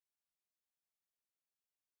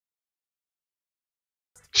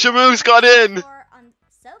Shamoose got in!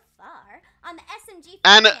 So far on the SMG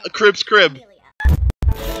And THECRIBSCRIB.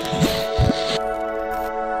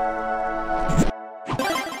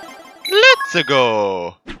 Let's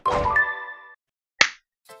go!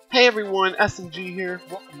 Hey everyone, SMG here.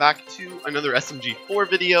 Welcome back to another SMG4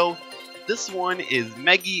 video. This one is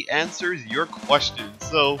Meggy answers your questions.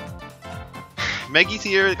 So, Meggy's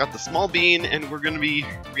here, got the small bean, and we're going to be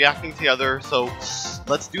reacting together. So,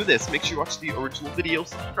 let's do this. Make sure you watch the original video,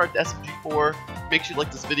 subscribe to SMG4, make sure you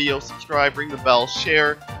like this video, subscribe, ring the bell,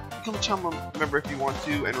 share, become a channel member if you want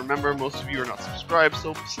to, and remember, most of you are not subscribed,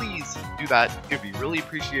 so please do that. It would be really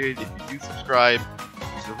appreciated if you do subscribe,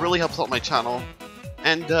 because it really helps out my channel.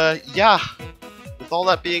 And, yeah, with all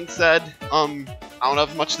that being said, I don't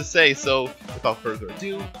have much to say, so without further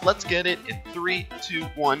ado, let's get it in 3, 2,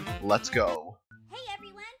 1, let's go. Hey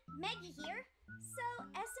everyone, Meggy here. So,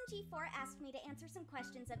 SMG4 asked me to answer some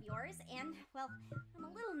questions of yours, and, well, I'm a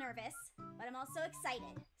little nervous, but I'm also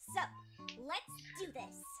excited. So, let's do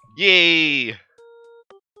this. Yay!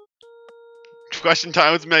 Question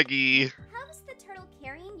time with Meggy. How is the turtle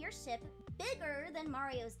carrying your ship bigger than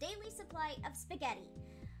Mario's daily supply of spaghetti?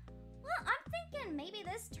 Well, I'm thinking maybe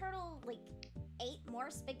this turtle, like, ate more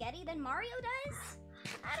spaghetti than Mario does?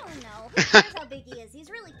 I don't know. Who cares how big he is? He's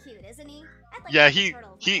really cute, isn't he? I'd like Yeah,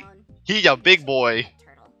 he's a big boy.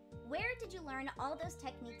 Turtle. Where did you learn all those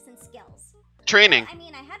techniques and skills? Training. Well, I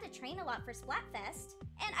mean, I had to train a lot for Splatfest,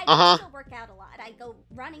 and I also work out a lot. I go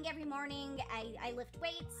running every morning, I lift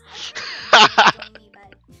weights. But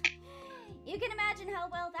you can imagine how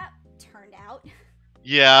well that turned out.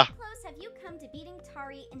 Yeah. How close have you come to beating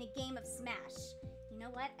Tari in a game of Smash? You know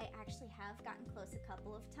what? I actually have gotten close a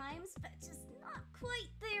couple of times, but just not quite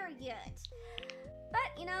there yet.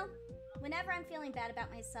 But, you know, whenever I'm feeling bad about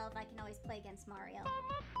myself, I can always play against Mario.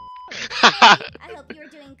 I hope you're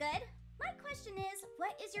doing good. My question is,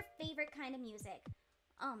 what is your favorite kind of music?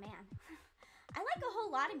 Oh, man. I like a whole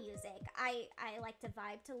lot of music. I like to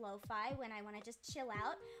vibe to lo-fi when I want to just chill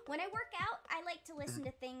out. When I work out, I like to listen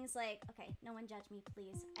to things like, okay, no one judge me,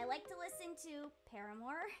 please. I like to listen to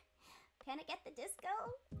Paramore, Panic at the Disco.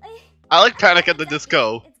 I like Panic at the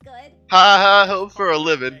Disco. It's good. Ha ha, hope for a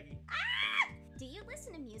living. Ah! Do you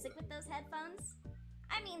listen to music with those headphones?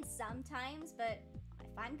 I mean, sometimes, but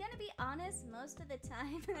if I'm gonna be honest, most of the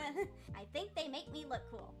time, I think they make me look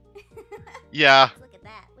cool. Yeah. Look at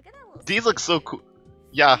that. Look at that little. These look so cool.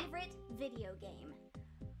 Yeah. Favorite video game?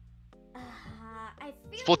 I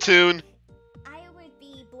feel Splatoon. like I would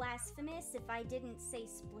be blasphemous if I didn't say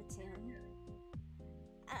Splatoon.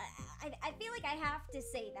 I feel like I have to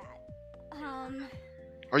say that.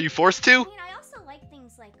 Are you forced to? I mean, I also like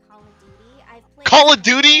things like Call of Duty. I've played Call of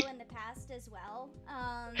Duty in the past as well.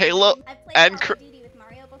 Halo I've played and Call of Duty with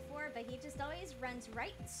Mario before, but he just always runs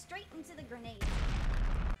straight into the grenade.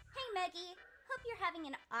 Hey Meggy, hope you're having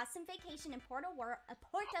an awesome vacation in Porto.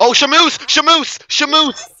 Oh, Shamoose! Shamoose!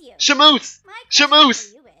 Shamoose! Shamoose! My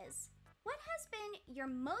Shamoose! question for you is, what has been your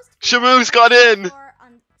most Shamoose got in!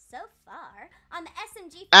 So far on the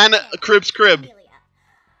SMG And THECRIBSCRIB. Amelia.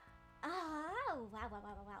 Oh, wow.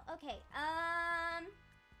 Okay, I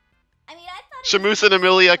mean, I thought Shamoose and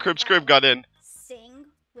Amelia, THECRIBSCRIB got in. Sing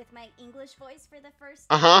with my English voice for the first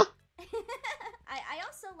Uh-huh. I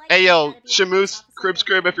also like. Hey yo, Shamoose,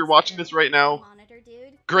 THECRIBSCRIB, if you're watching this right now, Monitor,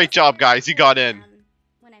 dude. great job guys, you got in.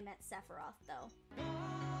 When I met Sephiroth, though.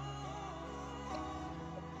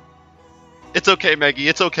 It's okay, Meggy,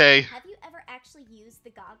 it's okay. Have you ever actually used the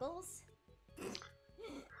goggles?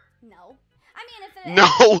 No. I mean, if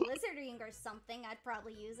it was blizzarding or something, I'd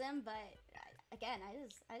probably use them. But again,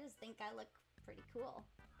 I just think I look pretty cool.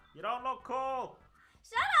 You don't look cool.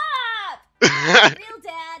 Shut up! Real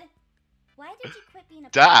dad. Why did you quit being a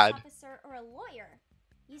police officer or a lawyer?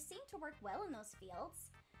 You seem to work well in those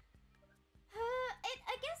fields.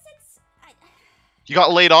 I guess it's. You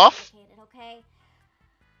got laid off? Okay.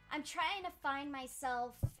 I'm trying to find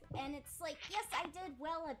myself, and it's like, yes, I did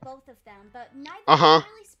well at both of them, but neither of them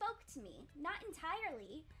really spoke to me. Not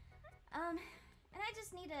entirely. And I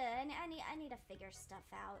just need to, I need to figure stuff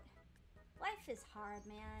out. Life is hard,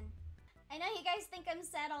 man. I know you guys think I'm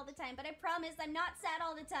sad all the time, but I promise I'm not sad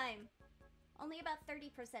all the time. Only about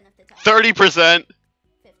 30% of the time. 30%?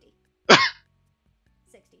 50.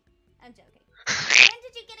 60. I'm joking. When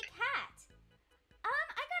did you get a cat?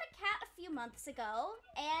 I got a cat a few months ago,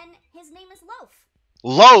 and his name is Loaf.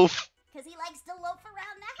 Loaf? Because he likes to loaf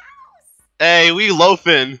around the house. Hey, we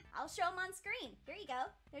loafing. I'll show him on screen. Here you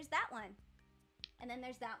go. There's that one. And then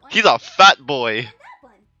there's that one. He's a fat boy. And that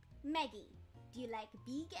one. Meggy, do you like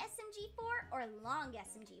big SMG4 or long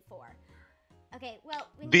SMG4? Okay, well,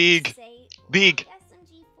 when big. you say big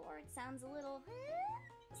SMG4, it sounds a little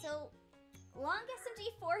Long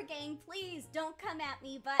SMG4 gang, please don't come at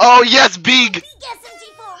me, but... Oh, yes, Big! Big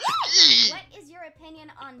SMG4! What is your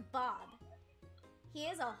opinion on Bob? He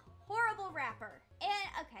is a horrible rapper.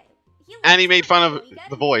 And, okay, And he made fun of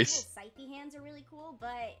the voice. His little scythe hands are really cool,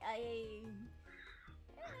 but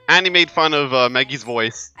And he made fun of Meggy's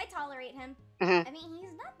voice. I tolerate him. Mhm. I mean,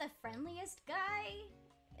 he's not the friendliest guy,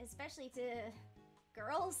 especially to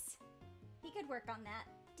girls. He could work on that.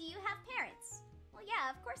 Do you have parents? Well, yeah,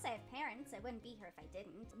 of course I have parents. I wouldn't be here if I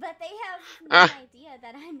didn't. But they have no idea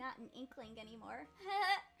that I'm not an inkling anymore.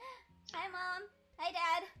 Hi, Mom. Hi,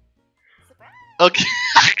 Dad. Surprise! Okay.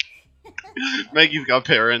 Meggy's got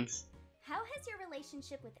parents. How has your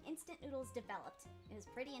relationship with instant noodles developed? It was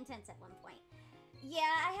pretty intense at one point. Yeah,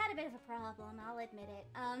 I had a bit of a problem, I'll admit it.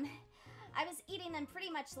 I was eating them pretty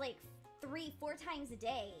much like 3-4 times a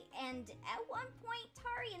day, and at one point,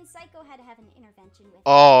 Tari and Psycho had to have an intervention with me.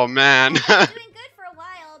 Oh, man. I was doing good for a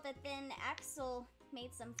while, but then Axel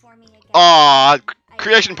made some for me again. Aw,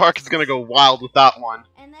 Creation Park is gonna go wild with that one.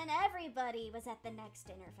 And then everybody was at the next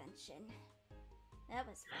intervention. That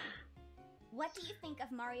was fun. What do you think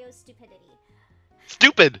of Mario's stupidity?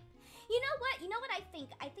 Stupid! You know what? You know what I think?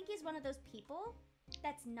 I think he's one of those people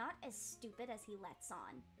that's not as stupid as he lets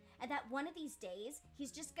on. And that one of these days,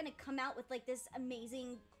 he's just gonna come out with like this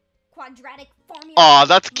amazing quadratic formula. Aw,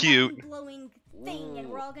 that's cute. Glowing thing, and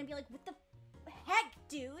we're all gonna be like, what the heck,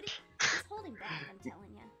 dude? He's holding back, I'm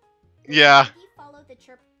telling you. Yeah. He followed the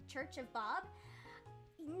Church of Bob.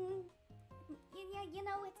 Yeah, you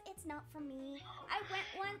know, it's not for me. I went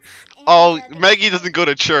once. And, Oh, Meggy doesn't go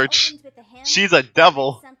to church. She's a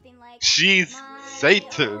devil. Something like, She's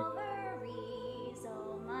Satan. Ovaries,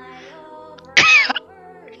 oh my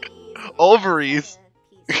Ovaries.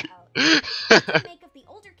 Peace out. What do you make of the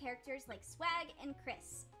older characters like Swag and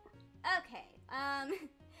Chris? Okay,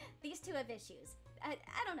 these two have issues. I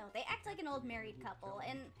don't know, they act like an old married couple,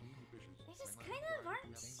 and they just kind of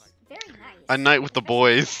aren't very nice. A night with the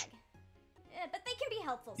boys. Swag. But they can be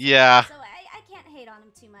helpful sometimes, Yeah. so I can't hate on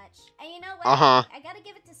him too much. And you know what? Uh-huh. I gotta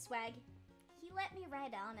give it to Swag. He let me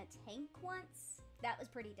ride on a tank once. That was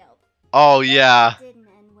pretty dope. Oh, yeah. It didn't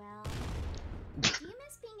end well. Do you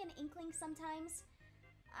miss being an inkling sometimes?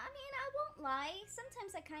 I mean, I won't lie.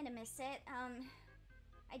 Sometimes I kind of miss it.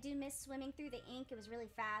 I do miss swimming through the ink. It was really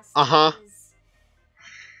fast. Uh-huh. It was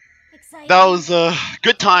exciting. That was,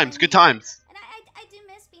 good times, good times. And I do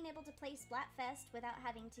miss being able to play Splatfest without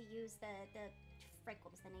having to use the frick,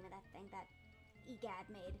 what was the name of that thing that EGAD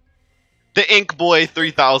made? The Ink Boy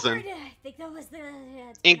 3000. I think that was the...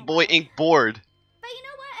 Ink Boy, Ink Board. But you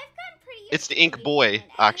know what? I've gotten pretty used It's the to Ink being Boy, human.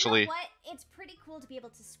 And actually. You know what? It's pretty cool to be able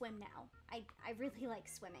to swim now. I really like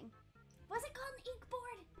swimming. Was it called an ink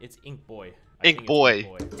board? It's Ink Boy. Ink Boy.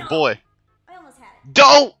 Boy. I almost had it.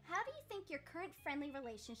 Don't! How do you think your current friendly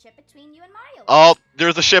relationship between you and Mario is? Oh,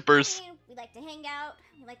 there's the shippers. I mean, we like to hang out,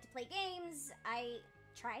 we like to play games, I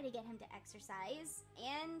try to get him to exercise,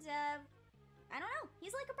 and, I don't know,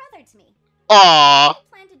 he's like a brother to me. Aw.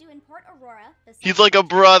 I plan to do in Port Aurora. He's like a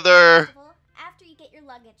brother. After you get your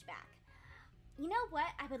luggage back. You know what?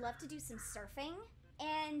 I would love to do some surfing,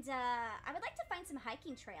 and I would like to find some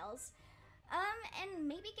hiking trails, and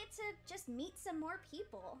maybe get to just meet some more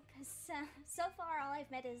people. Cause so far all I've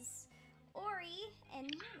met is Ori, and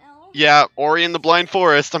you know. Yeah, Ori in the Blind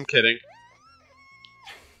Forest. I'm kidding.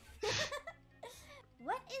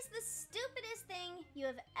 What is the stupidest thing you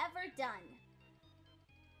have ever done?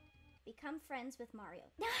 Become friends with Mario.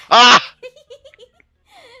 Ah!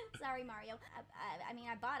 Sorry, Mario. I mean,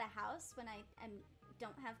 I bought a house when I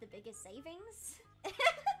don't have the biggest savings.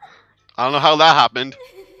 I don't know how that happened.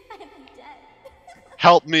 I'm in debt.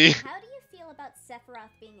 Help me. How do you feel about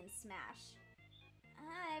Sephiroth being in Smash?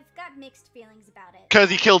 I've got mixed feelings about it. 'Cause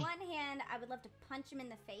he killed- On one hand, I would love to punch him in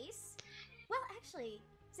the face. Well, actually,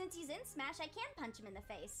 since he's in Smash, I can punch him in the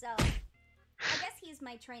face, so I guess he's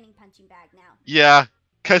my training punching bag now. Yeah,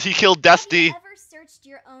 'cause he killed Dusty. Have you ever searched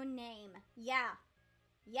your own name? Yeah.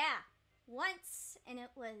 Yeah. Once, and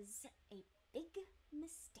it was a big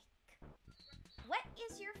mistake. What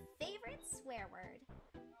is your favorite swear word?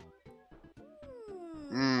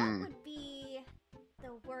 What would be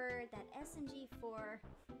the word that SMG4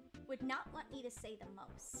 would not want me to say the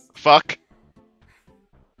most? Fuck.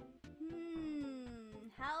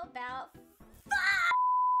 How about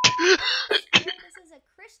This is a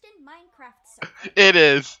Christian Minecraft server. It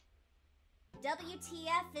is.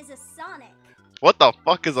 WTF is a Sonic. What the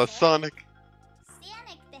fuck is a Sonic?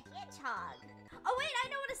 Sonic the Hedgehog. Oh wait, I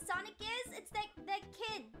know what a Sonic is. It's that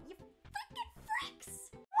kid. You freaking fricks.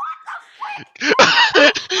 What the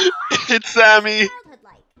frick? It's Sammy. Childhood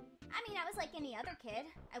like. I mean, I was like in any other kid.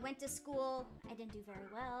 I went to school. I didn't do very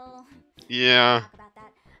well. Yeah. Talk about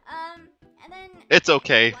that. And then It's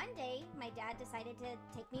okay. one day, my dad decided to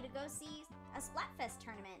take me to go see a Splatfest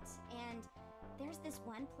tournament, and there's this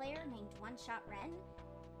one player named One Shot Ren,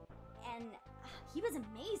 and he was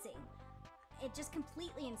amazing. It just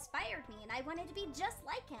completely inspired me, and I wanted to be just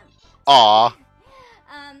like him. Aw.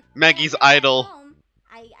 Meggy's Meggy's idol. Home,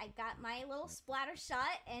 I got my little splatter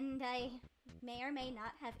shot, and I may or may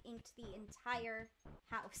not have inked the entire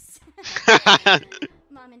house.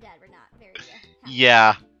 Mom and Dad were not very happy.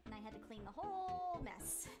 Yeah. And I had to clean the whole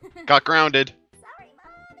mess. Got grounded. Sorry,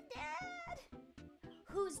 Mom and Dad.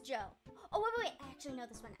 Who's Joe? Oh, wait. I actually know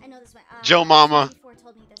this one. I know this one. Joe Mama. Before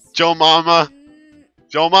told me this. Joe Mama.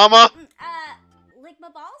 Joe Mama? Lick my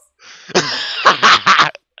balls?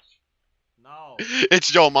 No.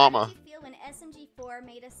 It's Joe How Mama. did you feel when SMG4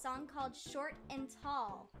 made a song called Short and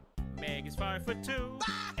Tall? Meg is 5'2".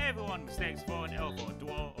 Everyone mistakes for an elbow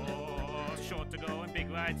dwarf. Short to go and big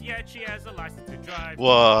rides, yet she has a license to drive.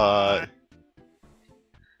 What?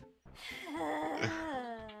 I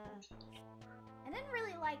didn't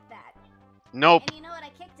really like that. Nope. And you know what? I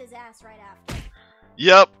kicked his ass right after.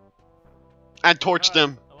 Yep. And torched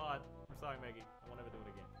him. A lot. I'm sorry, Meggy. I won't ever do it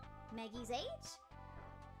again. Meggy's age?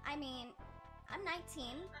 I mean, I'm 19.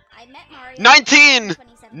 I met Mario 19! in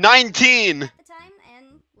 2017 19! at the time,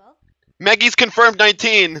 and, well, Meggy's confirmed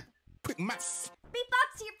 19. beatbox to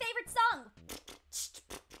your favorite song!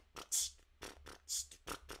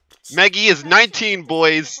 Meggy is 19,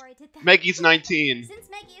 boys. Before I did that. Meggy's 19. Since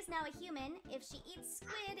Meggy is now a human, if she eats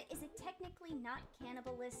squid, is it technically not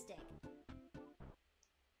cannibalistic?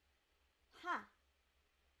 Huh.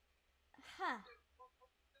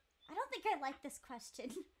 I don't think I like this question.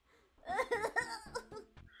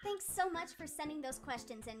 Thanks so much for sending those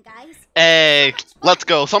questions in, guys. Hey, let's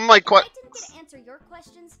go. Some of my If I didn't get to answer your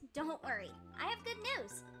questions, don't worry. I have good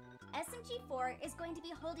news. SMG4 is going to be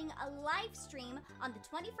holding a live stream on the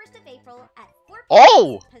 21st of April at 4 p.m.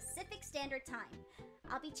 Oh! Pacific Standard Time.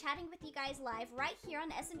 I'll be chatting with you guys live right here on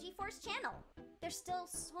SMG4's channel. There's still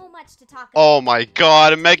so much to talk about. Oh my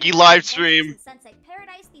god, a Meggy live stream. Sunset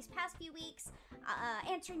Paradise these past few weeks,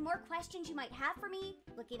 answering more questions you might have for me,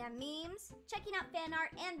 looking at memes, checking out fan art,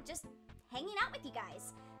 and just hanging out with you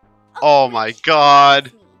guys. Oh my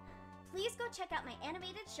god. Please go check out my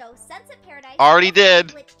animated show, Sunset Paradise. Already did.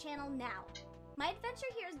 On my Twitch channel now. My adventure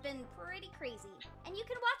here has been pretty crazy, and you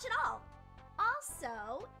can watch it all.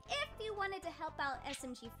 Also, if you wanted to help out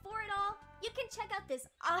SMG4 at all, you can check out this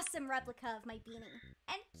awesome replica of my beanie.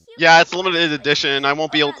 And cute Yeah, it's a limited edition. I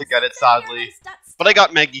won't be able to get it, sadly. But I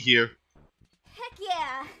got Meggy here. Heck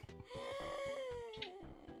yeah!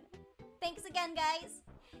 Thanks again, guys.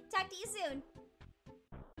 Talk to you soon.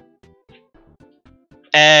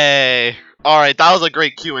 Hey. Alright, that was a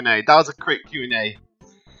great Q&A. That was a great Q&A.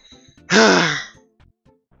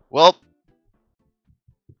 Well.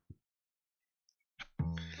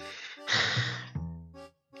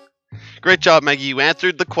 Great job, Meggy. You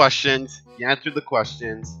answered the questions.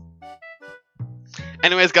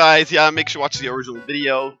 Anyways, guys, yeah, make sure to watch the original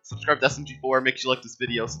video. Subscribe to SMG4. Make sure you like this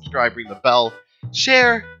video. Subscribe, ring the bell.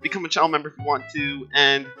 Share. Become a channel member if you want to.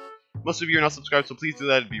 And most of you are not subscribed, so please do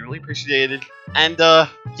that. It'd be really appreciated. And,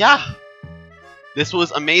 yeah. This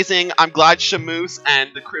was amazing. I'm glad Shamoose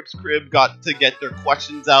and THECRIBSCRIB got to get their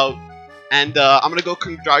questions out. And, I'm gonna go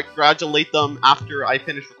congratulate them after I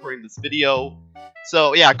finish recording this video.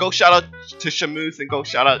 So, yeah, go shout out to Shamoose and go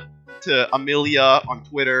shout out to Amelia on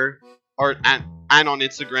Twitter and on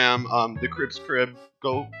Instagram. THECRIBSCRIB.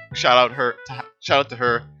 Go shout out to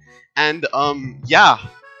her. And, yeah.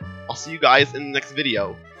 I'll see you guys in the next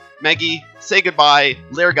video. Meggy, say goodbye.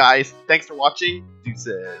 Later, guys. Thanks for watching.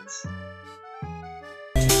 Deuces.